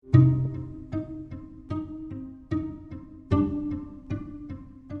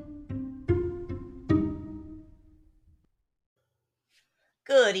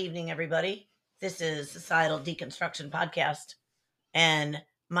Good evening, everybody. This is Societal Deconstruction Podcast, and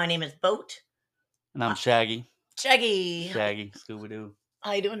my name is Boat. And I'm Shaggy. Shaggy. Shaggy, Scooby-Doo.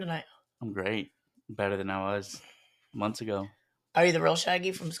 How you doing tonight? I'm great. Better than I was months ago. Are you the real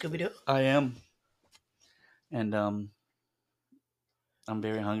Shaggy from Scooby-Doo? I am. And I'm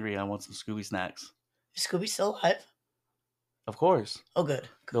very hungry. I want some Scooby snacks. Is Scooby still alive? Of course. Oh, good.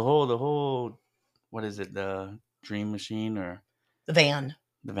 The whole, what is it? The Dream Machine or The van.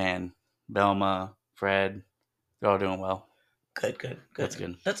 the van? Velma, Fred, they're all doing well. Good. That's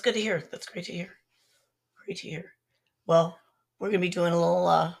good. That's good to hear. That's great to hear. Great to hear. Well, we're going to be doing a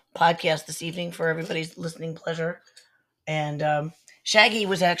little podcast this evening for everybody's listening pleasure. And Shaggy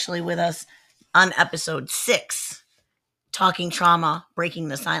was actually with us on episode 6, Talking Trauma, Breaking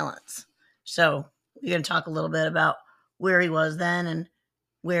the Silence. So we're going to talk a little bit about where he was then and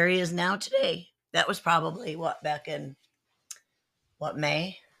where he is now today. That was probably back in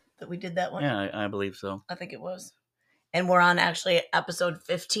May that we did that one? Yeah, I believe so. I think it was. And we're on actually episode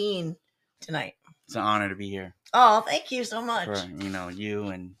 15 tonight. It's an honor to be here. Oh, thank you so much. For, you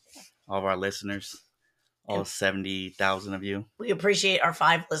and all of our listeners, all 70,000 of you. We appreciate our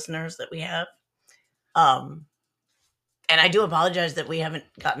 5 listeners that we have. And I do apologize that we haven't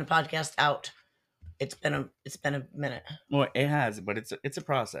gotten a podcast out. It's been a minute. Well, it has, but it's a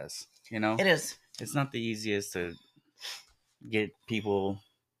process, It is. It's not the easiest to get people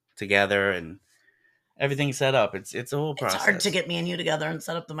together and everything set up. It's a whole process. It's hard to get me and you together and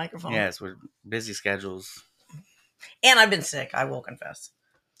set up the microphone. Yes, we're busy schedules. And I've been sick, I will confess.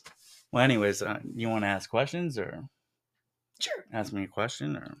 Well, anyways, you want to ask questions or? Sure. Ask me a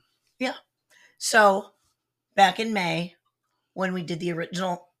question or? Yeah. So, back in May, when we did the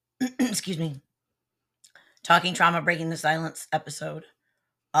original, excuse me, Talking Trauma, Breaking the Silence episode,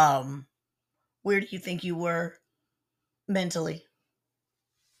 where do you think you were mentally?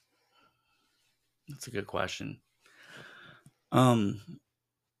 That's a good question. At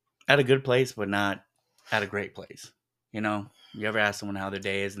a good place, but not at a great place. You ever ask someone how their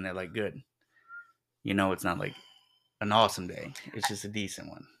day is and they're like, good. It's not like an awesome day. It's just a decent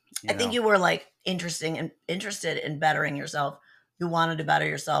one. I think you were like interested in bettering yourself. You wanted to better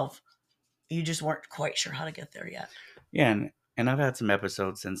yourself. You just weren't quite sure how to get there yet. Yeah, and I've had some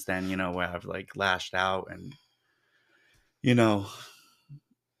episodes since then, where I've like lashed out and,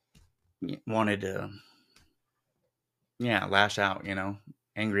 wanted to, lash out,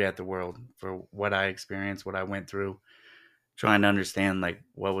 angry at the world for what I experienced, what I went through, trying to understand like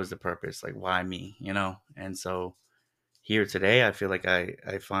what was the purpose, like why me, And so here today, I feel like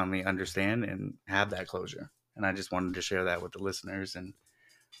I finally understand and have that closure. And I just wanted to share that with the listeners and,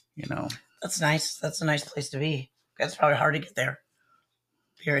 That's nice. That's a nice place to be. That's probably hard to get there.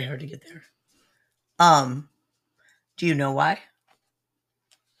 Very hard to get there. Do you know why?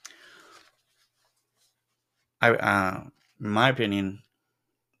 In my opinion,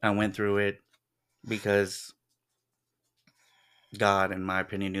 I went through it because God, in my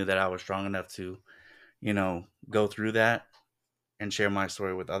opinion, knew that I was strong enough to, go through that and share my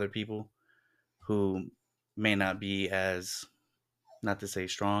story with other people who may not be as, not to say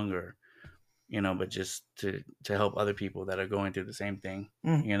strong or, but just to help other people that are going through the same thing,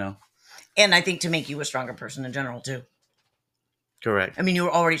 And I think to make you a stronger person in general too. Correct. I mean, you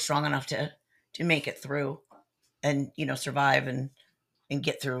were already strong enough to make it through and, survive and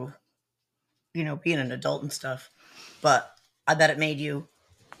get through, being an adult and stuff. But I bet it made you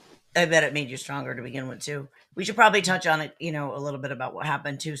stronger to begin with too. We should probably touch on it, a little bit about what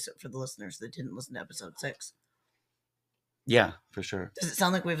happened too, so for the listeners that didn't listen to episode 6. Yeah, for sure. Does it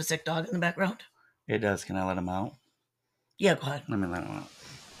sound like we have a sick dog in the background? It does. Can I let him out? Yeah, go ahead. Let me let him out.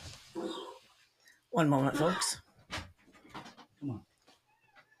 One moment, folks. Come on.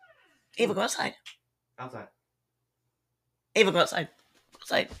 Ava, go outside. Outside. Ava, go outside.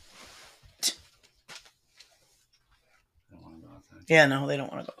 Outside. They don't want to go outside. Yeah, no, they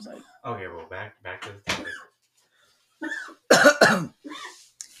don't want to go outside. Okay, well, back to the topic.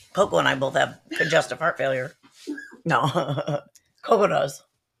 Coco and I both have congestive heart failure. No, Coco does.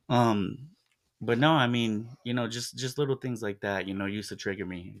 But no, I mean, just little things like that, used to trigger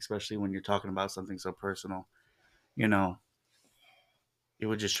me, especially when you're talking about something so personal. It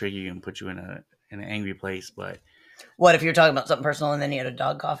would just trigger you and put you in an angry place. But what if you're talking about something personal and then you had a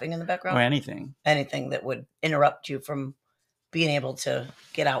dog coughing in the background? Or anything that would interrupt you from being able to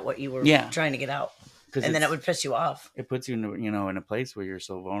get out what you were trying to get out, and then it would piss you off. It puts you in a place where you're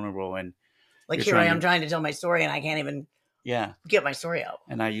so vulnerable and like here I am trying to tell my story and I can't even get my story out.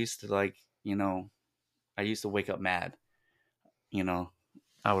 And I used to I used to wake up mad.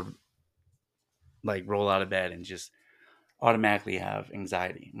 I would like roll out of bed and just automatically have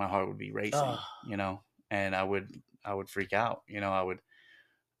anxiety. My heart would be Oh, racing, and I would freak out, I would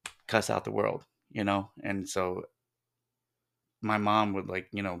cuss out the world, and so my mom would like,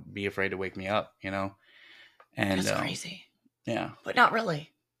 be afraid to wake me up, and that's crazy. yeah, But not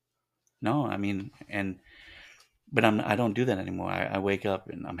really. no, I mean, but I don't do that anymore. I wake up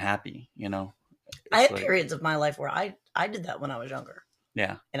and I'm happy, I it's had like, periods of my life where I did that when I was younger,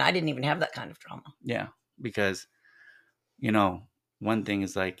 yeah, and I didn't even have that kind of trauma. yeah, because you know, one thing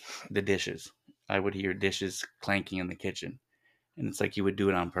is like the dishes. I would hear dishes clanking in the kitchen. And it's like you would do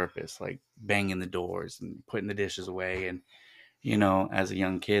it on purpose, like banging the doors and putting the dishes away. And, as a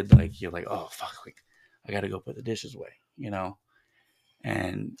young kid, like you're like, oh, fuck, like, I got to go put the dishes away.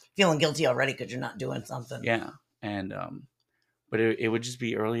 And Feeling guilty already because you're not doing something. yeah. And, but it would just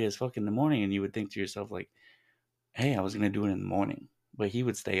be early as fuck in the morning. And you would think to yourself, like, hey, I was going to do it in the morning. But he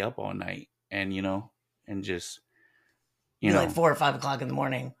would stay up all night and, and just, you Be like know, 4 or 5 o'clock in the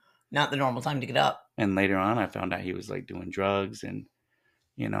morning, not the normal time to get up. and later on, I found out he was like doing drugs. And,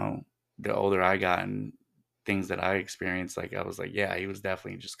 you know, the older I got and things that I experienced, like I was like, yeah, he was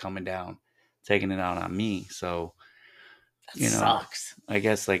definitely just coming down, taking it out on me. So, That sucks. I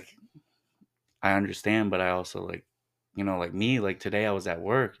guess like I understand, but I also like, like me, like today I was at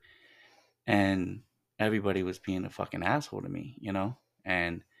work and everybody was being a fucking asshole to me,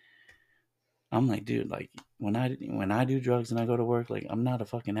 and I'm like, dude, like when I do drugs and I go to work, like I'm not a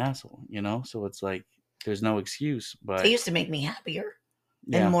fucking asshole, So it's like there's no excuse, They but used to make me happier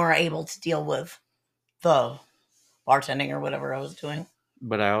and yeah, more able to deal with the bartending or whatever I was doing.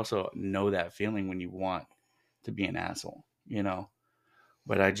 but I also know that feeling when you want to be an asshole,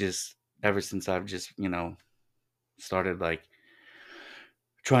 But I just ever since I've just, started like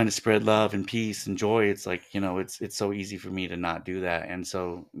trying to spread love and peace and joy, it's like, it's so easy for me to not do that. And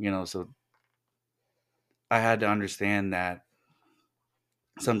so, so I had to understand that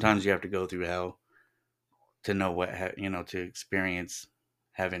sometimes you have to go through hell to know to experience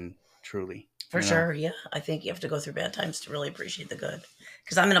heaven truly, For sure, yeah. I think you have to go through bad times to really appreciate the good.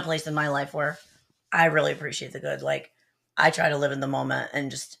 Because I'm in a place in my life where I really appreciate the good. Like, I try to live in the moment and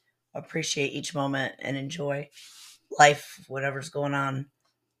just appreciate each moment and enjoy life, whatever's going on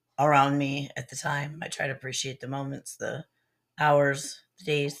around me at the time. I try to appreciate the moments, the hours, the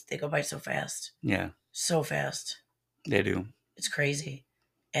days. They go by so fast. Yeah, So fast. they do. It's crazy.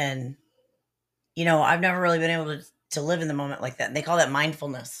 And, I've never really been able to live in the moment like that. And they call that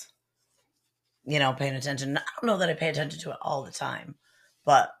mindfulness, paying attention. I don't know that I pay attention to it all the time,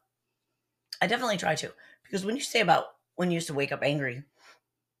 but I definitely try to. Because when you say about when you used to wake up angry,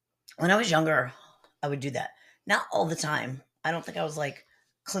 when I was younger, I would do that. Not all the time. I don't think I was like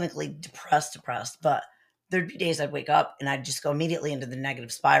clinically depressed, but there'd be days I'd wake up and I'd just go immediately into the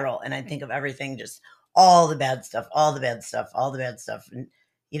negative spiral and I'd think of everything, just all the bad stuff, all the bad stuff, all the bad stuff. And,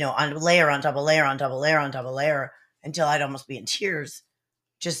 on layer on top of layer on top of layer on top of layer until I'd almost be in tears,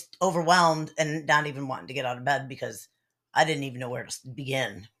 just overwhelmed and not even wanting to get out of bed because I didn't even know where to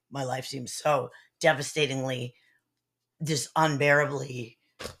begin. My life seemed so devastatingly, just unbearably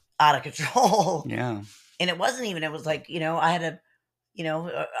out of control. Yeah. And it wasn't even, it was like, I had at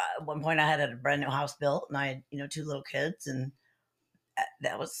one point I had a brand new house built and I had, 2 little kids and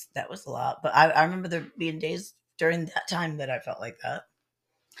that was a lot. But I remember there being days during that time that I felt like that.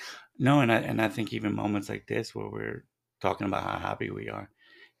 No, and I think even moments like this where we're talking about how happy we are,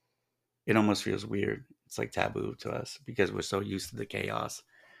 it almost feels weird. It's like taboo to us because we're so used to the chaos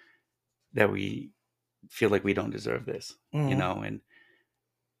that we feel like we don't deserve this, Mm-hmm. and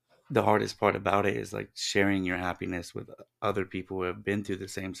the hardest part about it is like sharing your happiness with other people who have been through the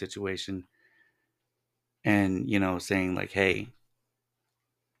same situation and, saying like, hey,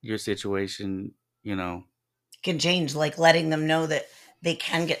 your situation, you know, Can change, like letting them know that they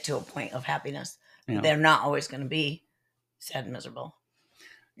can get to a point of happiness. you know, They're not always going to be sad and miserable.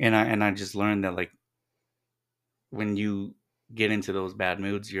 and I just learned that like when you get into those bad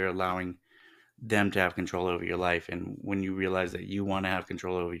moods, you're allowing them to have control over your life. And when you realize that you want to have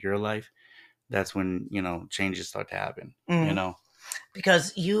control over your life, that's when, changes start to happen, Mm-hmm.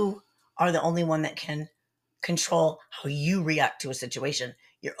 Because you are the only one that can control how you react to a situation.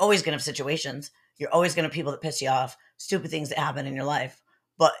 You're always going to have situations. You're always going to have people that piss you off, stupid things that happen in your life.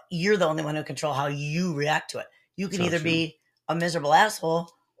 But you're the only one who control how you react to it. You can So either true. be a miserable asshole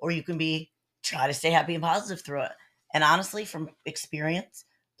or you can be try to stay happy and positive through it. And honestly, from experience,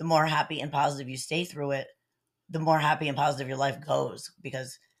 the more happy and positive you stay through it, the more happy and positive your life goes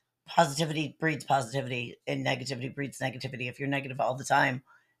because positivity breeds positivity and negativity breeds negativity. If you're negative all the time,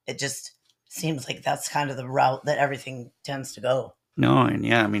 it just seems like that's kind of the route that everything tends to go. No, and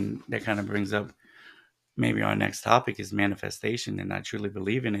yeah, I mean, that kind of brings up maybe our next topic is manifestation, and I truly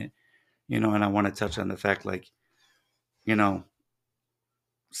believe in it, and I want to touch on the fact, like, you know,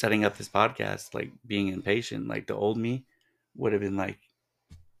 setting up this podcast, like being impatient, like the old me would have been like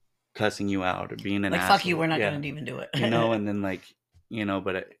cussing you out or being an Like, fuck you, asshole. we're not Yeah. going to even do it. And then like,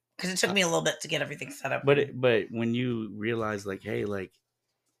 but Because it took me a little bit to get everything set up. but when you realize like, hey, like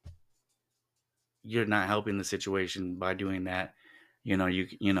you're not helping the situation by doing that,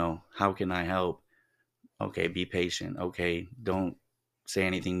 how can I help? Okay, be patient. Okay, don't say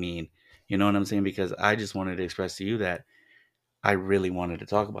anything mean. You know what I'm saying? Because I just wanted to express to you that I really wanted to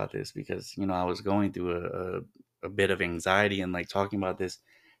talk about this because, I was going through a bit of anxiety, and like talking about this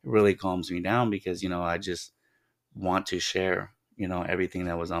really calms me down because, I just want to share, everything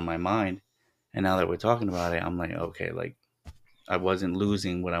that was on my mind. And now that we're talking about it, I'm like, okay, like I wasn't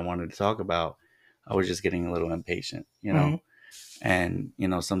losing what I wanted to talk about. I was just getting a little impatient. Mhm. And,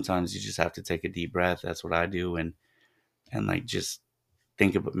 sometimes you just have to take a deep breath. That's what I do. And like, just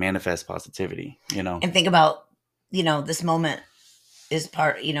think about manifest positivity. And think about, this moment is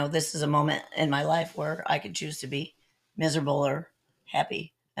this is a moment in my life where I could choose to be miserable or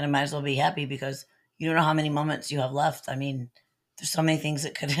happy. And I might as well be happy because you don't know how many moments you have left. I mean, there's so many things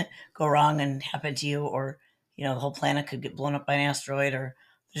that could go wrong and happen to you, or, the whole planet could get blown up by an asteroid, or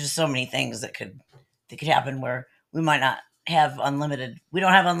there's just so many things that could happen where we might not have we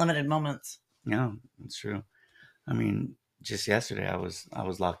don't have unlimited moments. Yeah, it's true. I mean, just yesterday I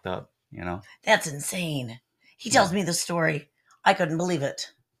was locked up. That's insane. He tells me the story. I couldn't believe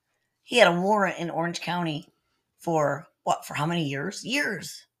it. He had a warrant in Orange County for what? For how many years?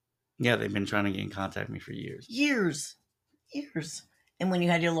 Years. Yeah, they've been trying to get in contact with me for years. Years. And when you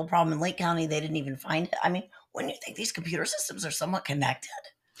had your little problem in Lake County, they didn't even find it. I mean, when you think these computer systems are somewhat connected.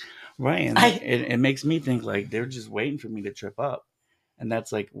 Right. And it makes me think like they're just waiting for me to trip up. And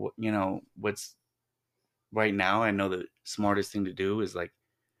that's like, what's right now. I know the smartest thing to do is like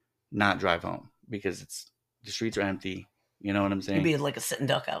not drive home because the streets are empty. You know what I'm saying? You'd be like a sitting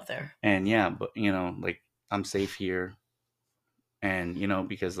duck out there. And yeah, but like I'm safe here. And,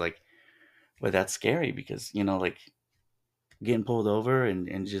 because like, but that's scary because, like getting pulled over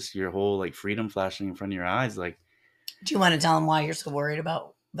and just your whole like freedom flashing in front of your eyes. Like, do you want to tell them why you're so worried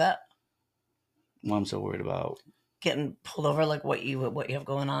about that? Well, I'm so worried about getting pulled over, like what you have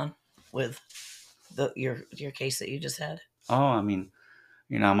going on with your case that you just had. Oh, I mean,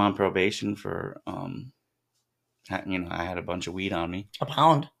 I'm on probation for I had a bunch of weed on me. A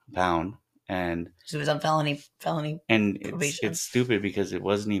pound. And so it was on felony and probation. It's stupid because it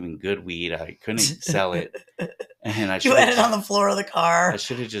wasn't even good weed. I couldn't sell it. And you had it on the floor of the car. I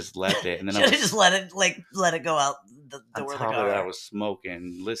should have just left it, and then I just let it go out the door of the car. On top of that, I was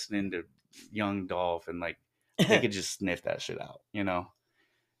smoking, listening to Young Dolph, and like they could just sniff that shit out,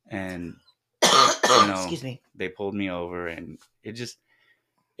 And excuse me, they pulled me over, and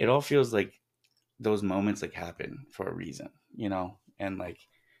it all feels like those moments like happen for a reason, and like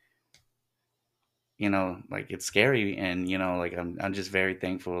like it's scary, and like I'm just very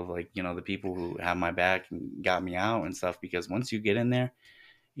thankful of like the people who have my back and got me out and stuff, because once you get in there,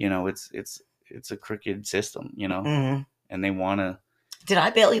 it's a crooked system, mm-hmm. and they want to. Did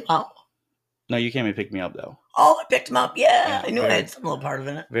I bail you out? No, you came and picked me up though. Oh, I picked him up. Yeah, I knew I had some little part of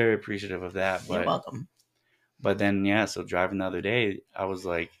it. Very appreciative of that. But, you're welcome. But then so driving the other day, I was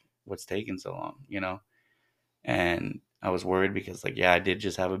like, "What's taking so long?" And I was worried because like I did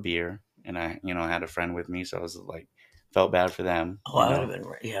just have a beer. And I had a friend with me, so I was like, felt bad for them. Oh, I would have been,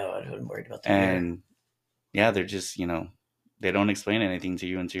 I would have been worried about that. And they're just, they don't explain anything to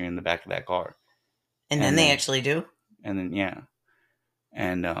you until you're in the back of that car. And then they actually do. And then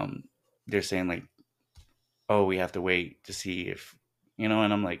and they're saying like, oh, we have to wait to see if, and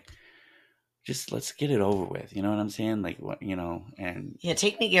I'm like, just let's get it over with. You know what I'm saying? Like what, and yeah,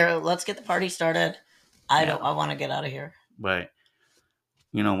 take me, Garrett. Let's get the party started. I want to get out of here. But.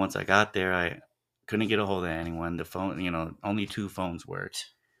 Once I got there, I couldn't get a hold of anyone. The phone, only 2 phones worked.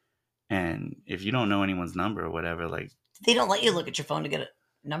 And if you don't know anyone's number or whatever, like... They don't let you look at your phone to get a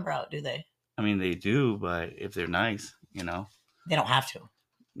number out, do they? I mean, they do, but if they're nice, They don't have to.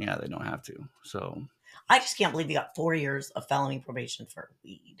 Yeah, they don't have to. So... I just can't believe you got 4 years of felony probation for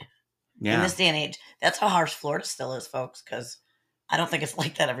weed. Yeah. In this day and age. That's how harsh Florida still is, folks, because I don't think it's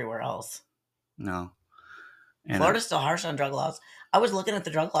like that everywhere else. No. And Florida's still harsh on drug laws. I was looking at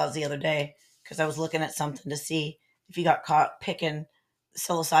the drug laws the other day because I was looking at something to see if you got caught picking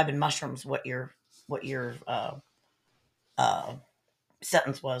psilocybin mushrooms, what your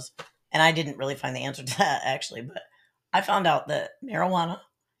sentence was. And I didn't really find the answer to that, actually. But I found out that marijuana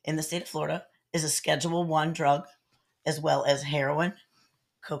in the state of Florida is a Schedule I drug, as well as heroin,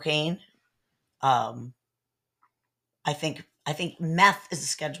 cocaine, I think meth is a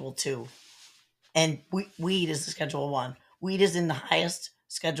Schedule 2, and weed is a Schedule 1. Weed is in the highest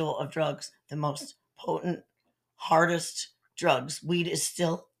schedule of drugs, the most potent, hardest drugs. Weed is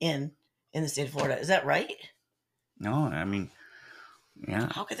still in the state of Florida. Is that right? No, I mean, yeah,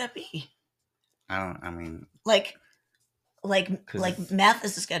 How could that be? I mean, Like because meth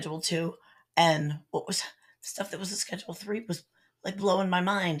is a Schedule 2, and what was the stuff that was a Schedule 3 was like blowing my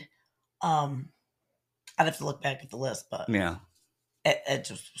mind. Um, I'd have to look back at the list, but yeah, it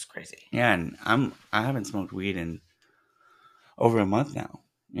just was crazy. yeah, and I haven't smoked weed in over a month now,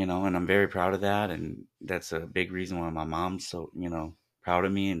 and I'm very proud of that, and that's a big reason why my mom's so proud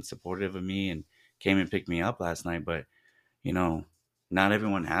of me and supportive of me, and came and picked me up last night. But you know, not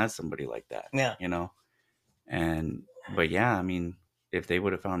everyone has somebody like that, Yeah. and but yeah, I mean, if they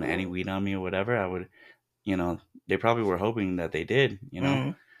would have found any weed on me or whatever, I would, they probably were hoping that they did,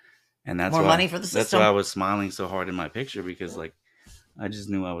 Mm. and that's More why money for the that's why system. I was smiling so hard in my picture, because like I just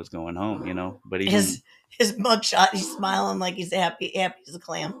knew I was going home, But even His mugshot, he's smiling like he's happy as a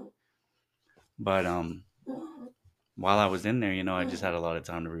clam. but while I was in there, I just had a lot of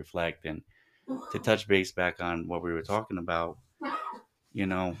time to reflect and to touch base back on what we were talking about. You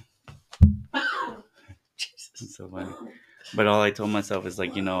know, it's so funny. But all I told myself is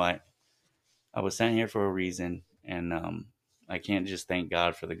like, I was sent here for a reason, and I can't just thank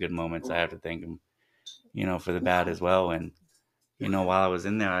God for the good moments. I have to thank Him, for the bad as well. And while I was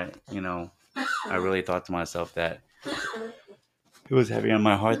in there, I really thought to myself that it was heavy on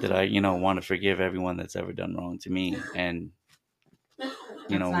my heart that I, want to forgive everyone that's ever done wrong to me. And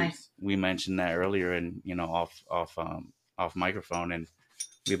Nice. we mentioned that earlier, and off microphone, and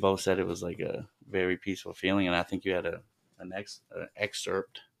we both said it was like a very peaceful feeling. And I think you had an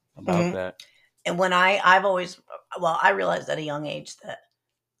excerpt about Mhm. that. And when I've always, well, I realized at a young age that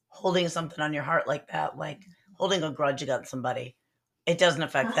holding something on your heart like that, like holding a grudge against somebody, it doesn't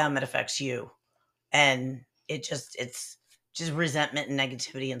affect them, it affects you. And it's just resentment and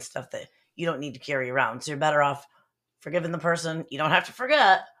negativity and stuff that you don't need to carry around. So you're better off forgiving the person. You don't have to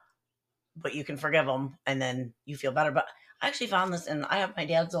forget, but you can forgive them, and then you feel better. But I actually found this, and I have my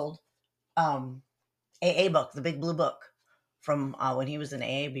dad's old um, AA book, the Big Blue Book, from when he was in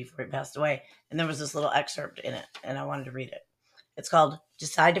AA before he passed away. And there was this little excerpt in it, and I wanted to read it. It's called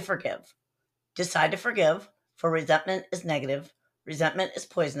Decide to Forgive. Decide to forgive, for resentment is negative, resentment is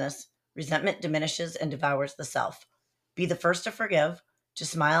poisonous, resentment diminishes and devours the self. Be the first to forgive, to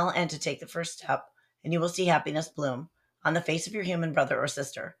smile, and to take the first step, and you will see happiness bloom on the face of your human brother or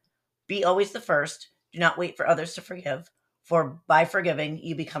sister. Be always the first. Do not wait for others to forgive, for by forgiving,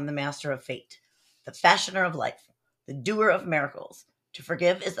 you become the master of fate, the fashioner of life, the doer of miracles. To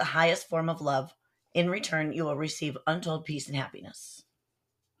forgive is the highest form of love. In return, you will receive untold peace and happiness.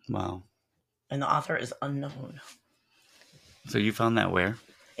 Wow. And the author is unknown. So you found that where?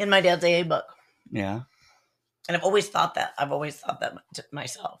 In my dad's AA book. Yeah. And I've always thought that. I've always thought that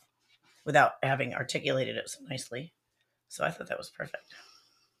myself without having articulated it so nicely. So I thought that was perfect.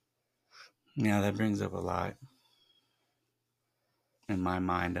 Yeah, that brings up a lot in my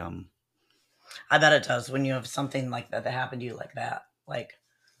mind. I bet it does when you have something like that happened to you like that. Like,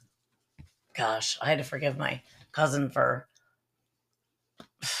 gosh, I had to forgive my cousin for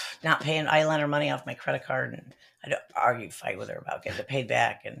not paying. I lent her money off my credit card, and I had to fight with her about getting it paid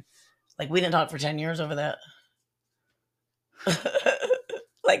back. And like, we didn't talk for 10 years over that.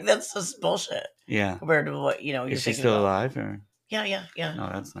 Like, that's just bullshit. Yeah. Compared to what, you're Is she thinking still about. alive, or? Yeah. Oh,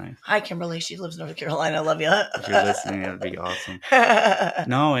 that's nice. Hi, Kimberly. She lives in North Carolina. I love you. If you're listening, that'd be awesome.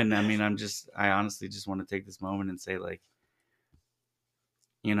 No, and I mean, I honestly just want to take this moment and say, like,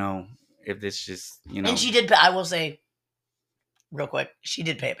 if this just, And she did. I will say, real quick, she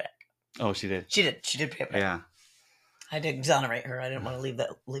did pay it back. Oh, she did. She did pay it back. Yeah. I did exonerate her. I didn't want to leave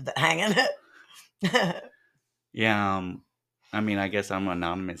that hanging. Yeah. I mean, I guess I'm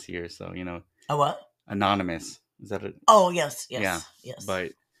anonymous here, so A what? Anonymous. Is that it? Oh, yes. Yeah. Yes.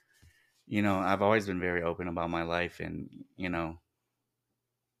 But I've always been very open about my life, and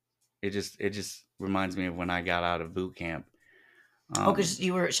it just reminds me of when I got out of boot camp. Because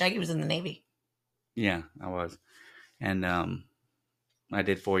Shaggy was in the Navy. Yeah, I was, and I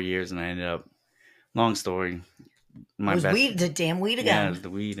did 4 years, and I ended up. Long story. Weed, the damn weed again. Yeah, it was the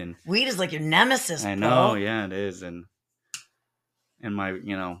weed, and weed is like your nemesis. I know, yeah, it is, and my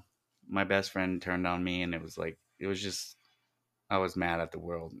my best friend turned on me, and it was just I was mad at the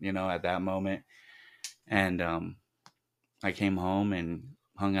world, at that moment, and I came home and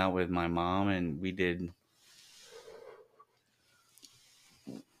hung out with my mom, and we did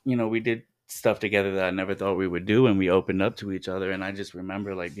stuff together that I never thought we would do, and we opened up to each other, and I just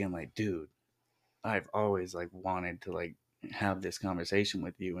remember like being like, dude, I've always like wanted to like have this conversation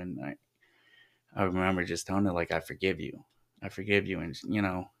with you, and I remember just telling her like I forgive you, and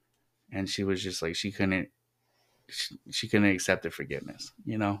and she was just like she couldn't accept the forgiveness,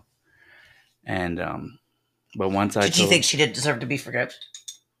 and but once I Did she think told, she didn't deserve to be forgiven?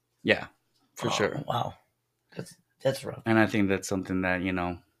 yeah, for Oh sure, wow, that's rough. and I think that's something that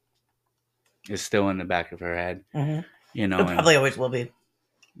is still in the back of her head, Mm-hmm. It and probably always will be.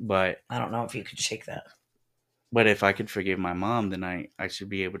 but I don't know if you could shake that. if I could forgive my mom, then I should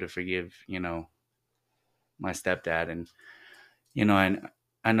be able to forgive my stepdad, and and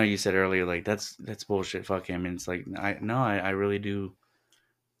I know you said earlier like that's bullshit, fuck him, and it's like I really do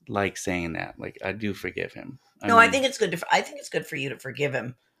like saying that, like I do forgive him. I No, I mean, think it's good. I think it's good for you to forgive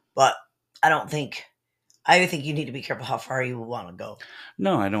him, but I don't think. I think you need to be careful how far you want to go.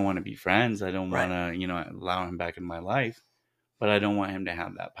 no, I don't want to be friends. I don't want Right. to allow him back in my life, but I don't want him to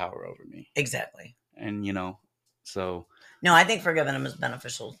have that power over me. Exactly. And so No, I think forgiving him is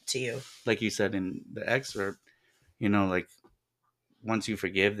beneficial to you. like you said in the excerpt, like once you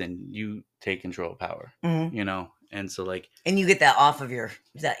forgive, then you take control of power. Mm-hmm. And so like And you get that off of you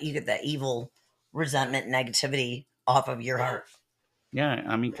get that evil resentment, negativity off of your heart. yeah,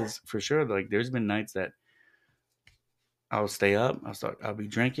 I mean, because for sure, like there's been nights that I'll stay up, I'll be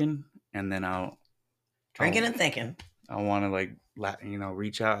drinking, and then Drinking I'll and thinking. I want to like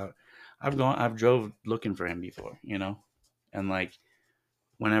reach out. I've drove looking for him before, and like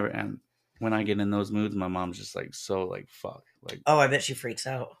whenever and when I get in those moods, my mom's just like so like fuck, like Oh, I bet she freaks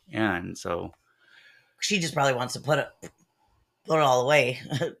out. yeah, and so She just probably wants to put it all away.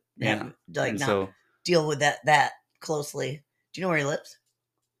 yeah, Like and not so deal with that closely. Do you know where he lives?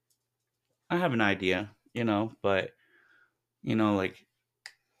 I have an idea, but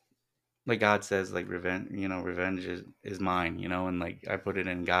like God says, like revenge, revenge is mine, and like I put it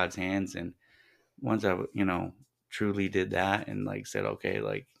in God's hands, and once I truly did that and like said okay,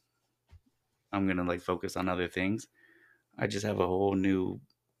 like I'm gonna like focus on other things, I just have a whole new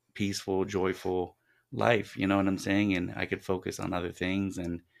peaceful, joyful life. You know what I'm saying? And I could focus on other things.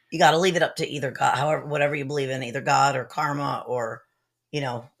 And You got to leave it up to either God, however, whatever you believe in, either God or karma, or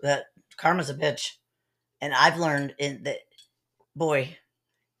that karma's a bitch. And I've learned in that, boy,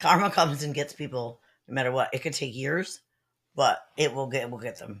 karma comes and gets people no matter what. It could take years, but it will get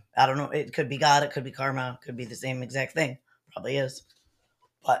them. I don't know. It could be God, it could be karma, it could be the same exact thing. Probably is.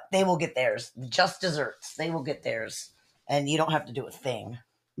 But they will get theirs. Just desserts. They will get theirs. And you don't have to do a thing.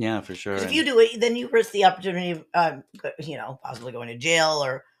 yeah, for sure. Because if you do it, then you risk the opportunity of, possibly going to jail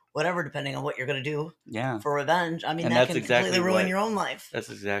or whatever, depending on what you're going to do yeah, for revenge. I mean, and that that's can exactly completely ruin what your own life. that's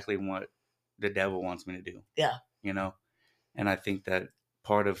exactly what the devil wants me to do. Yeah. You know, and I think that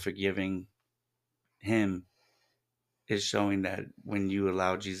part of forgiving him is showing that when you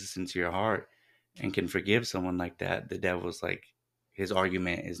allow Jesus into your heart and can forgive someone like that, the devil's like his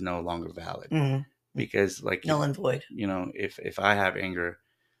argument is no longer valid. Mm-hmm. Because like Null and void. if I have anger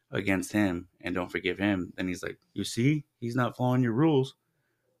against him and don't forgive him, then he's like, you see, he's not following your rules,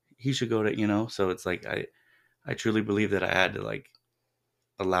 he should go to so it's like I truly believe that I had to like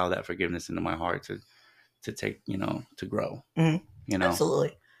allow that forgiveness into my heart to take to grow. Mm-hmm.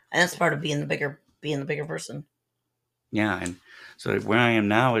 Absolutely. And that's part of being the bigger person. Yeah, and so where I am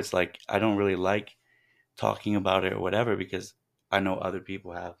now, it's like I don't really like talking about it or whatever because I know other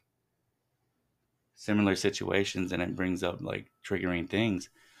people have similar situations and it brings up like triggering things.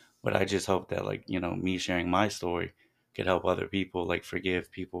 But I just hope that like me sharing my story could help other people like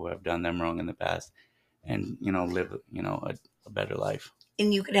forgive people who have done them wrong in the past and live a better life.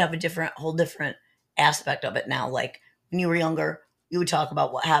 And you could have whole different aspect of it now. Like when you were younger, you would talk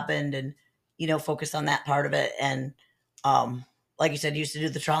about what happened and focus on that part of it. And like you said, you used to do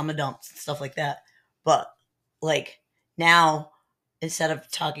the trauma dumps and stuff like that. But like now, instead of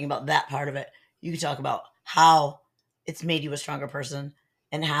talking about that part of it, you can talk about how it's made you a stronger person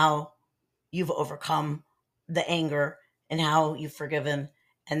and how you've overcome the anger and how you've forgiven.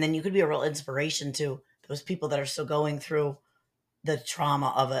 And then you could be a real inspiration to those people that are still going through the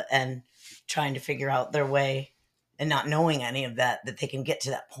trauma of it and trying to figure out their way and not knowing any of that they can get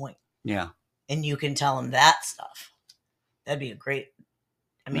to that point. Yeah. And you can tell them that stuff. That'd be a great.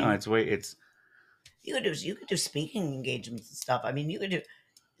 I mean, no, it's you could do speaking engagements and stuff. I mean, you could do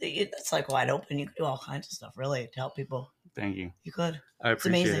that's like wide open. You could do all kinds of stuff really to help people. Thank you. You could. I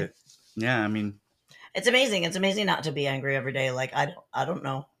appreciate amazing. it. Yeah, I mean, it's amazing. It's amazing not to be angry every day. Like I don't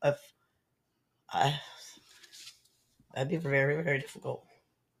know if that'd be very, very difficult.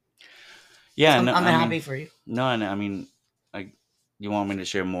 Yeah, So no, I'm happy for you. No, and I mean, like, you want me to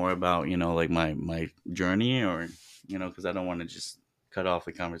share more about like my journey, or because I don't want to just cut off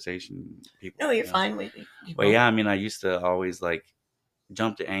the conversation. People, No, you're you know. fine. But yeah, I mean, I used to always like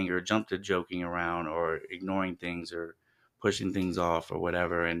jump to anger, jump to joking around or ignoring things or pushing things off or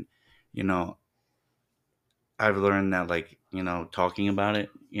whatever. And, you know, I've learned that like, you know, talking about it,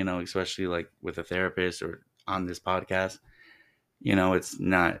 you know, especially like with a therapist or on this podcast, you know, it's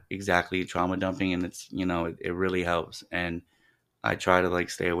not exactly trauma dumping and it's, you know, it really helps. And I try to like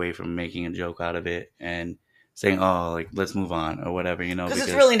stay away from making a joke out of it and saying, oh, like, let's move on or whatever, you know, Because it's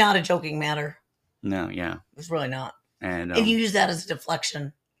because really not a joking matter. no, yeah. It's really not. And, And you use that as a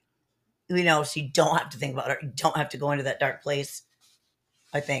deflection, you know, so you don't have to think about it. You don't have to go into that dark place.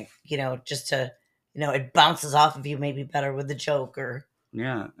 I think, you know, just to, you know, it bounces off of you maybe better with the joke or.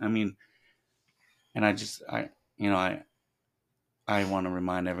 yeah, I mean, and you know, I want to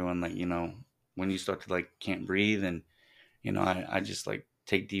remind everyone, like, you know, when you start to like can't breathe and, you know, I just like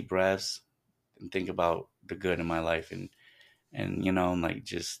take deep breaths and think about the good in my life and, you know, and like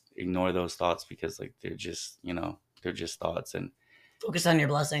just ignore those thoughts because like they're just, you know, they're just thoughts and Focus on your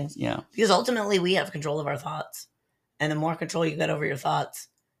blessings. yeah. Because ultimately we have control of our thoughts. And the more control you get over your thoughts,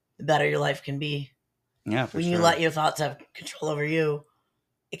 the better your life can be. Yeah, for when sure. you let your thoughts have control over you,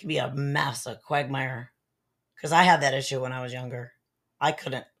 it can be a mess, a quagmire. Because I had that issue when I was younger. I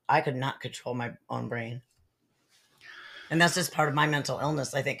could not control my own brain. And that's just part of my mental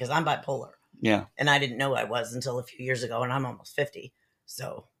illness, I think, because I'm bipolar. Yeah. And I didn't know I was until a few years ago, and I'm almost 50.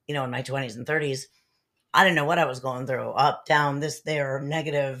 So, you know, in my 20s and 30s, I didn't know what I was going through. Up, down, this, there,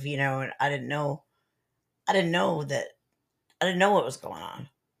 negative, you know, and I didn't know what was going on.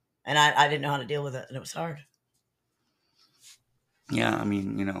 And I didn't know how to deal with it, and it was hard. Yeah, I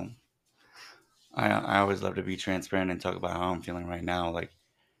mean, you know, I always love to be transparent and talk about how I'm feeling right now. Like,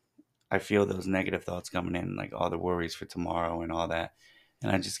 I feel those negative thoughts coming in, like all the worries for tomorrow and all that.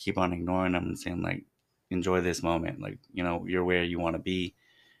 And I just keep on ignoring them and saying, like, enjoy this moment. Like, you know, you're where you want to be.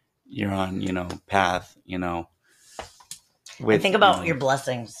 You're on, you know, path, you know. And think about your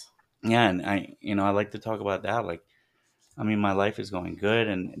blessings. Yeah, and I like to talk about that. Like, I mean, my life is going good,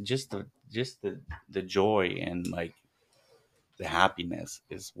 and just the joy and like the happiness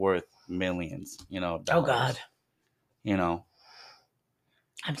is worth millions, you know, dollars. Oh God, you know.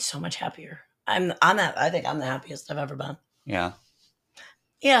 I'm so much happier. I think I'm the happiest I've ever been. Yeah.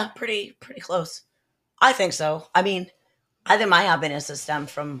 Yeah, pretty close. I think so. I mean, I think my happiness has stemmed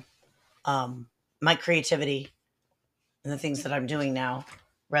from my creativity and the things that I'm doing now,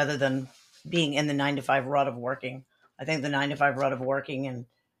 rather than being in the 9 to 5 rut of working. I think the 9 to 5 rut of working and,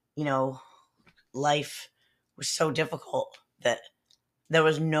 you know, life was so difficult that there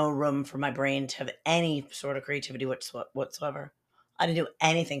was no room for my brain to have any sort of creativity whatsoever. I didn't do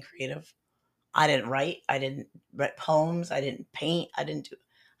anything creative. I didn't write. I didn't write poems. I didn't paint. I didn't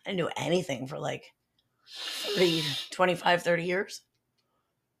do anything for like 30, 25, 30 years.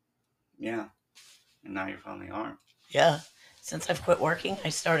 Yeah. And now you finally are. Yeah. Since I've quit working, I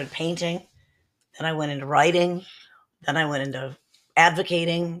started painting. Then I went into writing. Then I went into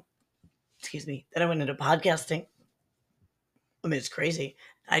advocating. Excuse me. Then I went into podcasting. I mean, it's crazy.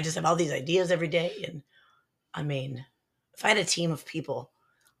 I just have all these ideas every day. And I mean, if I had a team of people,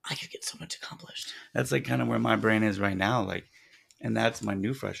 I could get so much accomplished. That's like kind of where my brain is right now. Like, and that's my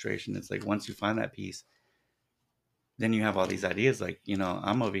new frustration. It's like once you find that piece, then you have all these ideas. Like, you know,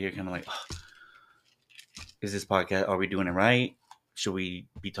 I'm over here kind of like, oh, is this podcast, are we doing it right? Should we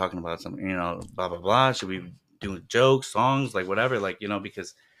be talking about something, you know, blah, blah, blah? Should we do jokes, songs, like whatever? Like, you know,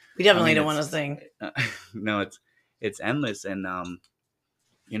 because we definitely don't want to sing. No, it's endless. And,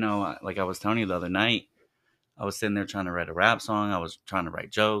 you know, like I was telling you the other night, I was sitting there trying to write a rap song. I was trying to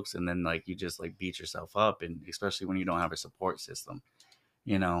write jokes, and then like you just like beat yourself up, and especially when you don't have a support system,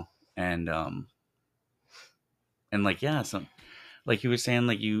 you know. And like yeah, some like you were saying,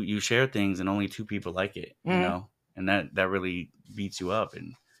 like you share things and only 2 people like it, you know, and that really beats you up,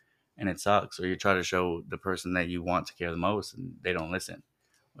 and it sucks. Or you try to show the person that you want to care the most, and they don't listen,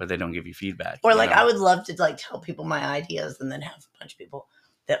 or they don't give you feedback. Or like I would love to like tell people my ideas, and then have a bunch of people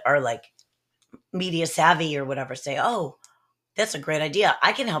that are like media savvy or whatever say, "Oh, that's a great idea.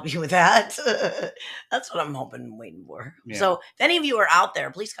 I can help you with that." That's what I'm hoping and waiting for. Yeah. So if any of you are out there,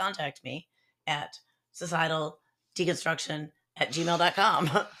 please contact me at societaldeconstruction@gmail.com.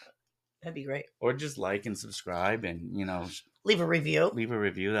 That'd be great. Or just like and subscribe and, you know, leave a review.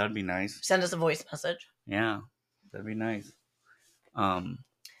 That'd be nice. Send us a voice message. Yeah, that'd be nice. The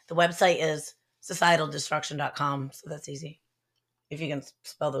website is societaldestruction.com, so that's easy. If you can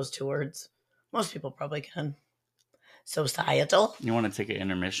spell those 2 words. Most people probably can. Societal. You want to take an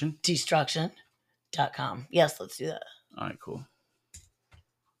intermission? Destruction.com. Yes, let's do that. All right, cool.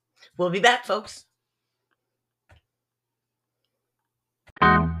 We'll be back, folks.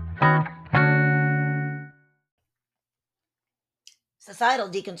 Societal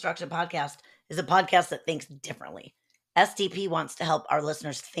Deconstruction Podcast is a podcast that thinks differently. STP wants to help our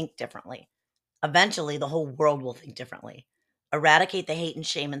listeners think differently. Eventually, the whole world will think differently. Eradicate the hate and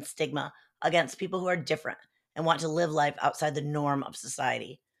shame and stigma against people who are different and want to live life outside the norm of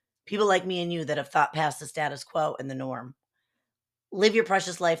society. People like me and you that have thought past the status quo and the norm. Live your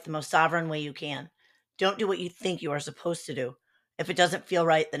precious life the most sovereign way you can. Don't do what you think you are supposed to do. If it doesn't feel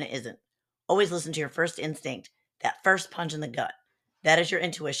right, then it isn't. Always listen to your first instinct, that first punch in the gut. That is your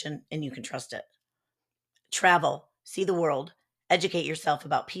intuition, and you can trust it. Travel, see the world, educate yourself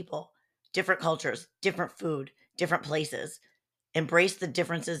about people, different cultures, different food, different places. Embrace the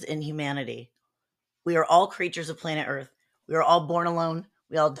differences in humanity. We are all creatures of planet Earth. We are all born alone.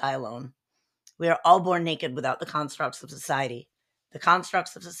 We all die alone. We are all born naked without the constructs of society. The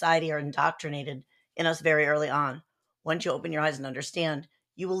constructs of society are indoctrinated in us very early on. Once you open your eyes and understand,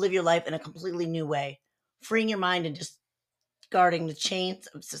 you will live your life in a completely new way. Freeing your mind and discarding the chains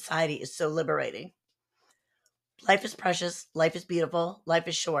of society is so liberating. Life is precious. Life is beautiful. Life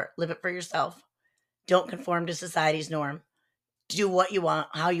is short. Live it for yourself. Don't conform to society's norm. Do what you want,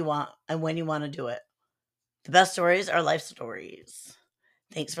 how you want, and when you want to do it. The best stories are life stories.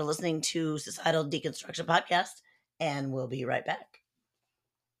 Thanks for listening to Societal Deconstruction Podcast, and we'll be right back.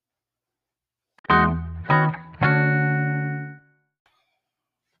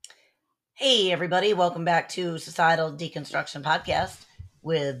 Hey, everybody. Welcome back to Societal Deconstruction Podcast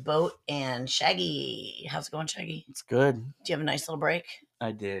with Boat and Shaggy. How's it going, Shaggy? It's good. Do you have a nice little break?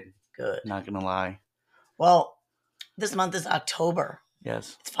 I did. Good. Not gonna lie. Well, this month is October.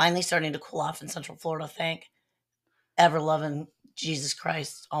 Yes. It's finally starting to cool off in Central Florida. Thank ever-loving Jesus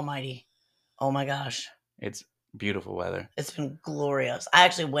Christ Almighty. Oh my gosh. It's beautiful weather. It's been glorious. I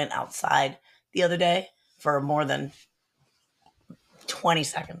actually went outside the other day for more than 20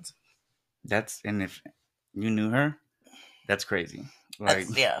 seconds. And if you knew her, that's crazy. Like,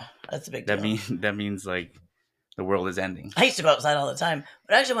 That's a big that deal. that means like the world is ending. I used to go outside all the time,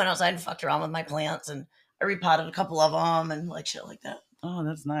 but I actually went outside and fucked around with my plants, and I repotted a couple of them and like shit like that. Oh,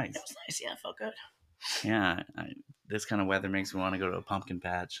 that's nice. It was nice. Yeah, it felt good. Yeah, this kind of weather makes me want to go to a pumpkin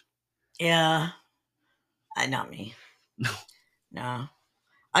patch. Yeah. Not me. No.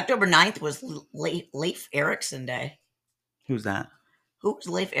 October 9th was Leif Erikson Day. Who's that? Who was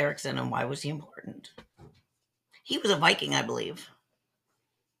Leif Erikson and why was he important? He was a Viking, I believe.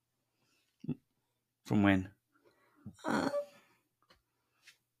 From when? Let's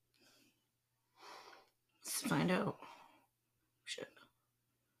find out. Shit.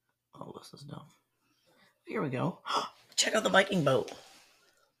 Oh, this is dumb. Here we go. Check out the Viking boat.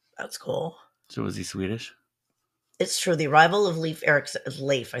 That's cool. So was he Swedish? It's true. The arrival of Leif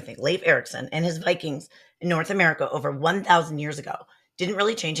Erikson and his Vikings in North America over 1,000 years ago didn't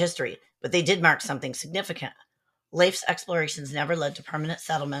really change history, but they did mark something significant. Leif's explorations never led to permanent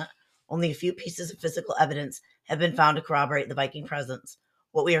settlement. Only a few pieces of physical evidence have been found to corroborate the Viking presence.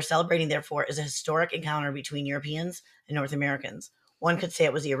 What we are celebrating, therefore, is a historic encounter between Europeans and North Americans. One could say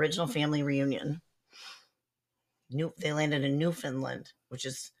it was the original family reunion. They landed in Newfoundland, which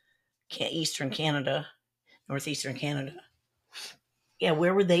is eastern Canada, northeastern Canada. Yeah,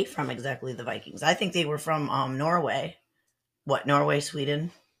 where were they from exactly, the Vikings? I think they were from Norway. What, Norway,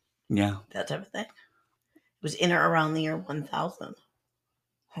 Sweden? Yeah. That type of thing. It was in or around the year 1000.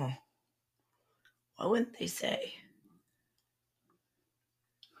 Huh. What would they say?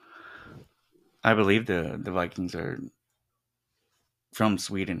 I believe the Vikings are from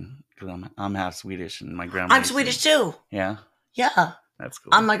Sweden because I'm half Swedish and my grandma. I'm Swedish too. Yeah. Yeah. That's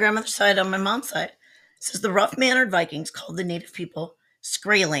cool. On my grandmother's side, on my mom's side. It says the rough-mannered Vikings called the native people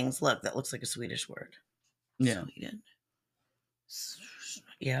Skrælings. Look, that looks like a Swedish word. Yeah. Sweden.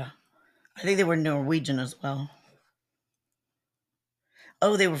 Yeah. I think they were Norwegian as well.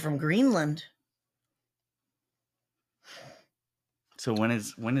 Oh, they were from Greenland. So when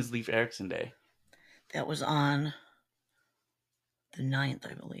is Leif Erikson Day? That was on the 9th,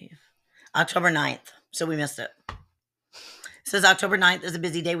 I believe. October 9th. So we missed it. It says October 9th is a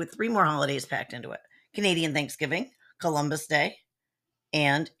busy day with 3 more holidays packed into it. Canadian Thanksgiving, Columbus Day,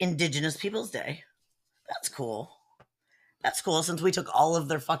 and Indigenous Peoples Day. That's cool. That's cool since we took all of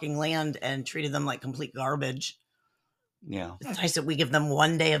their fucking land and treated them like complete garbage. Yeah. It's nice that we give them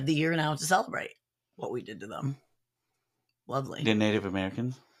one day of the year now to celebrate what we did to them. Lovely. The Native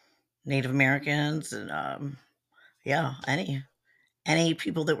Americans? Native Americans and any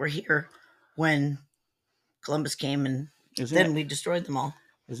people that were here when Columbus came and we destroyed them all.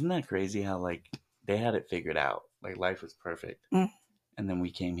 Isn't that crazy how like they had it figured out? Like life was perfect. Mm. And then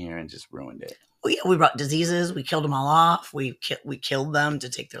we came here and just ruined it. Well, yeah, we brought diseases. We killed them all off. We killed them to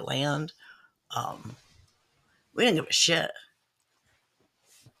take their land. We didn't give a shit.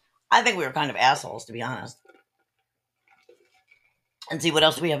 I think we were kind of assholes, to be honest. And see what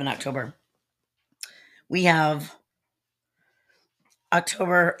else we have in October. We have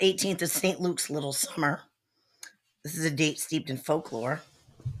October 18th is St. Luke's Little Summer. This is a date steeped in folklore.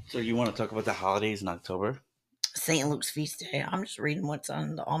 So you want to talk about the holidays in October? St. Luke's Feast Day. I'm just reading what's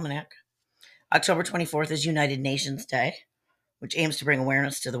on the almanac. October 24th is United Nations Day, which aims to bring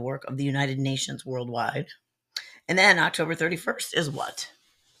awareness to the work of the United Nations worldwide. And then October 31st is what?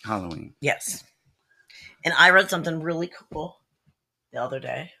 Halloween. Yes. And I read something really cool the other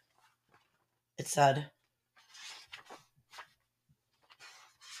day. It said,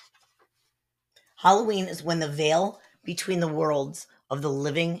 Halloween is when the veil between the worlds of the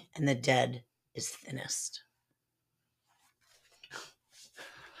living and the dead is thinnest.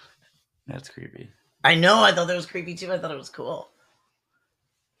 That's creepy. I know. I thought that was creepy too. I thought it was cool.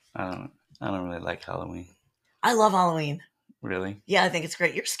 I don't really like Halloween. I love Halloween. Really? Yeah, I think it's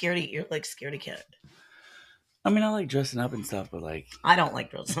great. You're scaredy. You're like scaredy cat. I mean, I like dressing up and stuff, but like I don't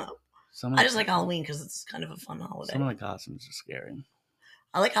like dressing up. some of I the, just like Halloween because it's kind of a fun holiday. some of the costumes are scary.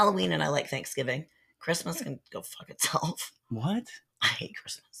 I like Halloween and I like Thanksgiving. Christmas can go fuck itself. What? I hate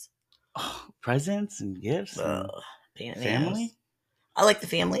Christmas. Oh, presents and gifts and Pain in the family? ass. I like the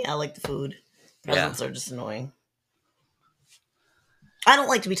family. I like the food. Presents are just annoying. I don't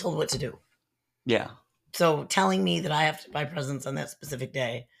like to be told what to do. Yeah. So telling me that I have to buy presents on that specific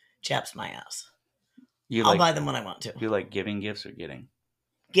day chaps my ass. I'll buy them when I want to. You like giving gifts or getting?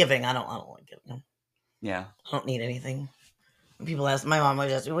 Giving, I don't like giving them. Yeah. I don't need anything. When people ask, my mom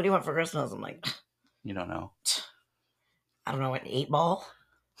always asks me, "What do you want for Christmas?" I'm like, You don't know. I don't know, an 8-ball.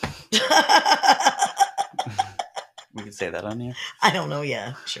 We can say that on here. I don't know.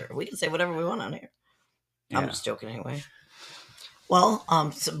 Yeah, sure. We can say whatever we want on here. Yeah. I'm just joking anyway. Well,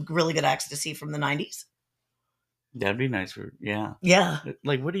 some really good acts to see from the 90s. That'd be nice for Yeah.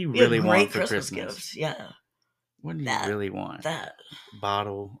 Like, what do you We had really great want for Christmas? gifts. Yeah. What do you That- really want? That.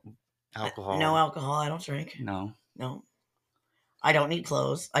 Bottle, alcohol. No alcohol. I don't drink. No. No. I don't need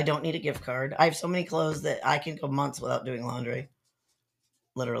clothes. I don't need a gift card. I have so many clothes that I can go months without doing laundry.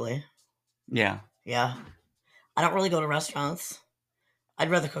 Literally. Yeah. Yeah. I don't really go to restaurants. I'd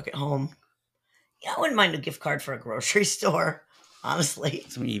rather cook at home. Yeah, I wouldn't mind a gift card for a grocery store, honestly.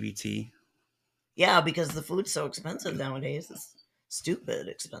 Some EBT. Yeah, because the food's so expensive nowadays. It's stupid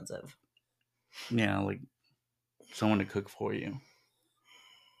expensive. Yeah, like someone to cook for you.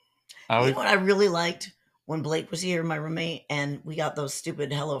 You know what I really liked? When Blake was here, my roommate, and we got those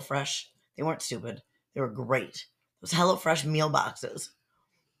stupid HelloFresh. They weren't stupid. They were great. Those HelloFresh meal boxes.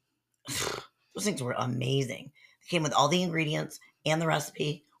 Those things were amazing. They came with all the ingredients and the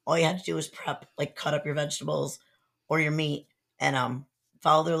recipe. All you had to do was prep, like cut up your vegetables or your meat and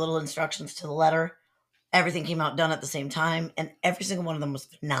follow their little instructions to the letter. Everything came out done at the same time, and every single one of them was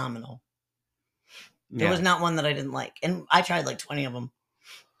phenomenal. There was not one that I didn't like. And I tried like 20 of them.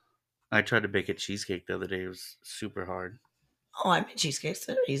 I tried to bake a cheesecake the other day. It was super hard. Oh, I made cheesecakes.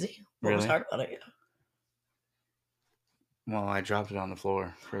 They're easy. What was Really? hard about it? Yeah. Well, I dropped it on the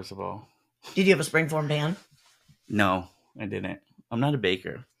floor, first of all. Did you have a springform pan? No, I didn't. I'm not a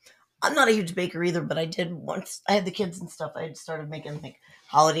baker. I'm not a huge baker either, but I did once. I had the kids and stuff. I had started making like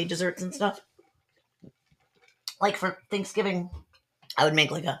holiday desserts and stuff. Like for Thanksgiving, I would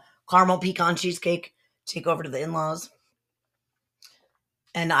make like a caramel pecan cheesecake, take over to the in-laws.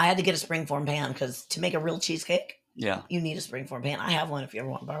 And I had to get a springform pan because to make a real cheesecake, Yeah, you need a springform pan. I have one if you ever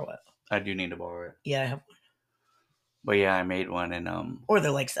want to borrow it. I do need to borrow it. Yeah, I have one. But yeah, I made one and Or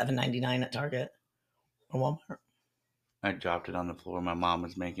they're like $7.99 at Target or Walmart. I dropped it on the floor. My mom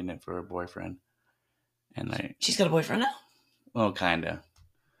was making it for her boyfriend. And She's got a boyfriend now? well, kinda.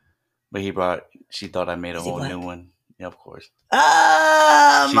 But she thought I made a Is he whole new black? one. Yeah, of course.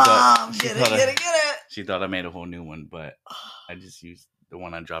 Ah, She Mom! thought- she Get thought it. She thought I made a whole new one, but I just used the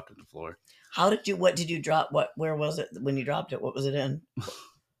one I dropped at the floor. What did you drop? Where was it when you dropped it? What was it in?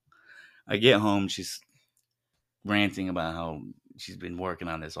 I get home, she's ranting about how she's been working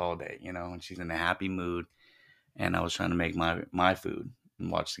on this all day, and she's in a happy mood. And I was trying to make my food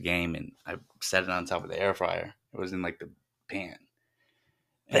and watch the game, and I set it on top of the air fryer. It was in like the pan.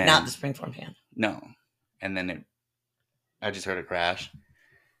 But not the springform pan. No. And then I just heard a crash.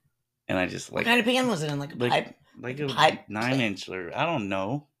 And I just What kind of pan was it in? Like a pipe? like a pipe 9-inch or I don't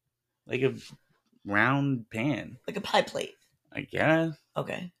know. Like a round pan. Like a pie plate. I guess.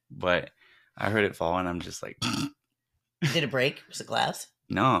 Okay. But I heard it fall and I'm just like Did it break? Was it glass?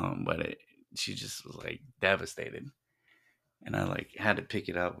 no, but she just was like devastated. And I like had to pick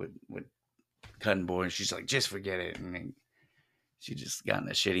it up with cutting board. And she's like, just forget it. And then she just got in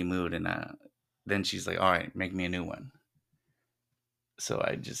a shitty mood. And then she's like, all right, make me a new one. So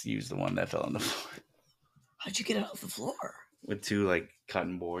I just used the one that fell on the floor How'd you get it off the floor? with two like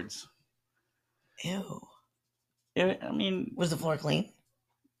cutting boards. Ew. Yeah, I mean, Was the floor clean?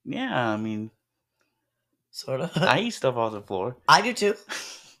 yeah, I mean, Sort of. I eat stuff off the floor. I do too.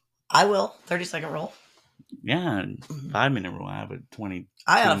 I will. 30-second rule. Yeah, Mhm. 5-minute rule. I have a 22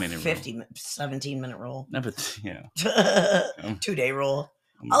 I had a minute 17-minute rule. rule. No, but yeah, 2-day rule.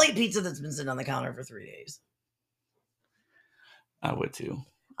 I'll eat pizza that's been sitting on the counter for 3 days. I would too.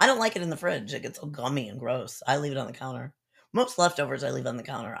 I don't like it in the fridge. It gets all gummy and gross. I leave it on the counter. Most leftovers I leave on the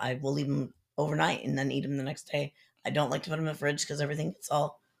counter. I will leave them overnight and then eat them the next day. I don't like to put them in the fridge because everything gets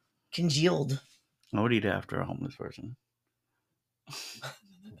all congealed. I would eat after a homeless person.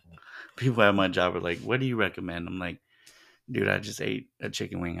 People at my job are like, "What do you recommend?" I'm like, "Dude, I just ate a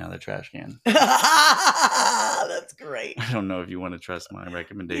chicken wing out of the trash can." That's great. I don't know if you want to trust my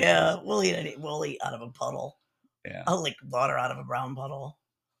recommendations. Yeah, we'll eat out of a puddle. Yeah. I'll lick water out of a brown puddle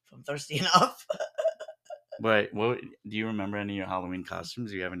if I'm thirsty enough. But what do you remember any of your Halloween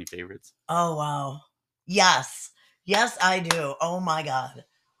costumes? Do you have any favorites? Oh, wow. Yes. Yes, I do. Oh, my God.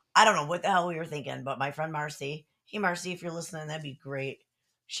 I don't know what the hell we were thinking, but my friend Marcy. Hey, Marcy, if you're listening, that'd be great.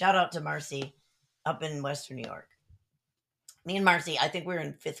 Shout out to Marcy up in Western New York. Me and Marcy, I think we were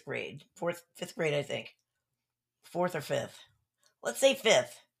in fifth grade. Fifth grade, I think. Fourth or fifth. Let's say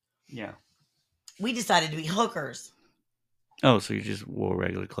fifth. Yeah. We decided to be hookers. Oh, so you just wore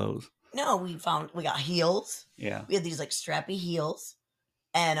regular clothes? No, we got heels. Yeah. We had these like strappy heels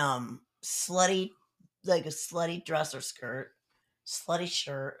and slutty, like a slutty dress or skirt, slutty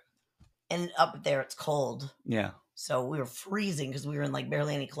shirt, and up there it's cold. Yeah. So we were freezing because we were in like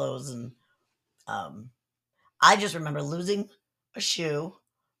barely any clothes, and I just remember losing a shoe,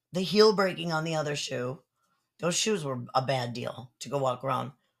 the heel breaking on the other shoe. Those shoes were a bad deal to go walk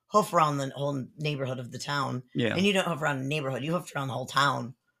around, hoof around the whole neighborhood of the town. Yeah. And you don't hoof around the neighborhood; you hoofed around the whole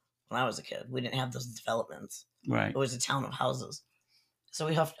town. When I was a kid, we didn't have those developments. Right. It was a town of houses, so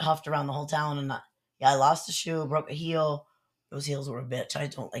we huffed around the whole town. And I lost a shoe, broke a heel. Those heels were a bitch. I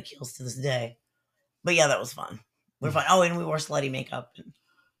don't like heels to this day. But yeah, that was fun. We were fun. Oh, and we wore slutty makeup.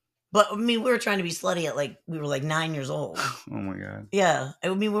 But I mean, we were trying to be slutty at like we were like 9 years old. Oh my God. Yeah, I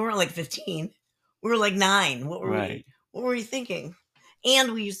mean, we weren't like 15. We were like 9. What were we? What were you thinking?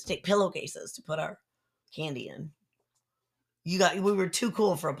 And we used to take pillowcases to put our candy in. We were too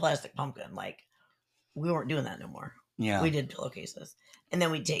cool for a plastic pumpkin. Like we weren't doing that no more. Yeah. We did pillowcases, and then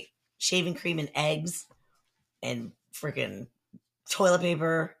we'd take shaving cream and eggs, and freaking toilet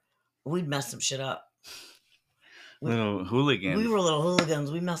paper. We'd mess some shit up. Little hooligans. We were little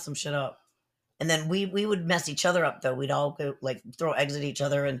hooligans. We messed some shit up, and then we would mess each other up though. We'd all go like throw eggs at each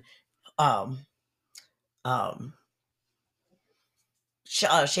other and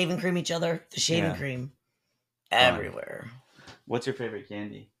shaving cream each other. The shaving cream everywhere. What's your favorite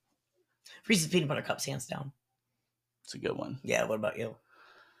candy? Reese's peanut butter cups, hands down. It's a good one. Yeah. What about you?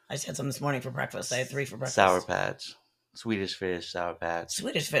 I just had some this morning for breakfast. I had 3 for breakfast. Sour Patch, Swedish Fish, Sour Patch.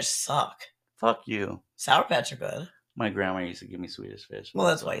 Swedish Fish suck. Fuck you. Sour Patch are good. My grandma used to give me Swedish Fish. Well,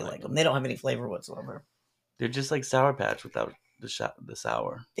 that's why you like them. They don't have any flavor whatsoever. They're just like Sour Patch without the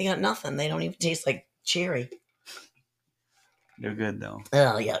sour. They got nothing. They don't even taste like cherry. They're good though.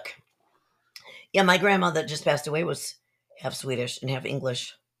 Oh, yuck. Yeah, my grandma that just passed away was half Swedish and half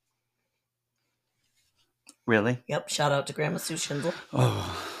English. Really? Yep. Shout out to Grandma Sue Schindel.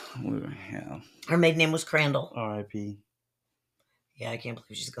 Oh, yeah. Her maiden name was Crandall. R.I.P. Yeah, I can't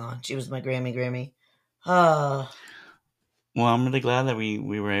believe she's gone. She was my Grammy. Well, I'm really glad that we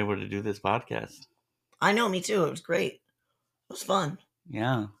were able to do this podcast. I know, me too. It was great. It was fun.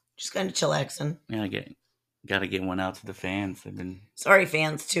 Yeah. Just kind of chillaxing. Yeah, got to get one out to the fans. They've been sorry,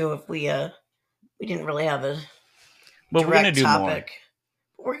 fans, too, if we didn't really have a but we're gonna do topic.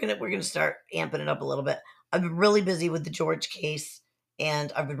 More. We're gonna start amping it up a little bit. I've been really busy with the George case, and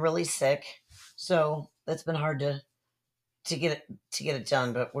I've been really sick, so that's been hard to get it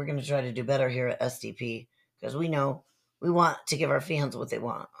done. But we're gonna try to do better here at SDP because we know we want to give our fans what they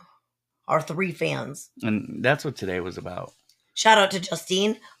want. Our 3 fans, and that's what today was about. Shout out to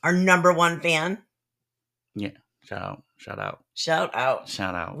Justine, our number 1 fan. Yeah, shout out.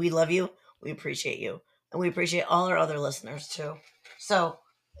 We love you. We appreciate you, and we appreciate all our other listeners too. So,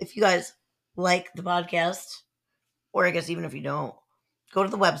 if you guys like the podcast, or I guess even if you don't, go to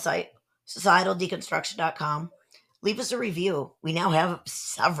the website, societaldeconstruction.com. Leave us a review. We now have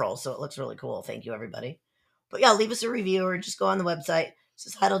several, so it looks really cool. Thank you, everybody. But yeah, leave us a review or just go on the website,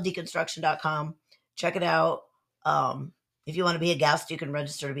 societaldeconstruction.com. Check it out. If you want to be a guest, you can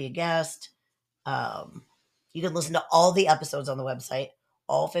register to be a guest. You can listen to all the episodes on the website,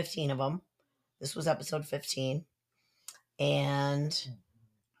 all 15 of them. This was episode 15. And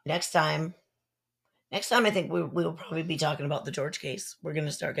next time, I think we will probably be talking about the George case. We're going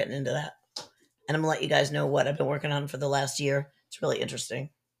to start getting into that. And I'm going to let you guys know what I've been working on for the last year. It's really interesting.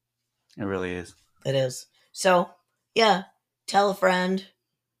 It really is. It is. So, yeah, tell a friend,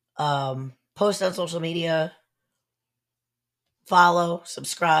 post on social media, follow,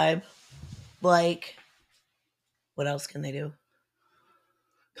 subscribe, like. What else can they do?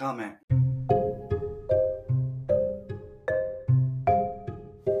 Comment.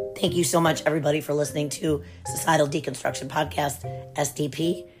 Thank you so much, everybody, for listening to Societal Deconstruction Podcast,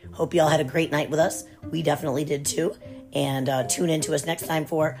 SDP. Hope you all had a great night with us. We definitely did too. And tune in to us next time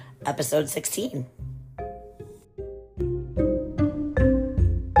for episode 16.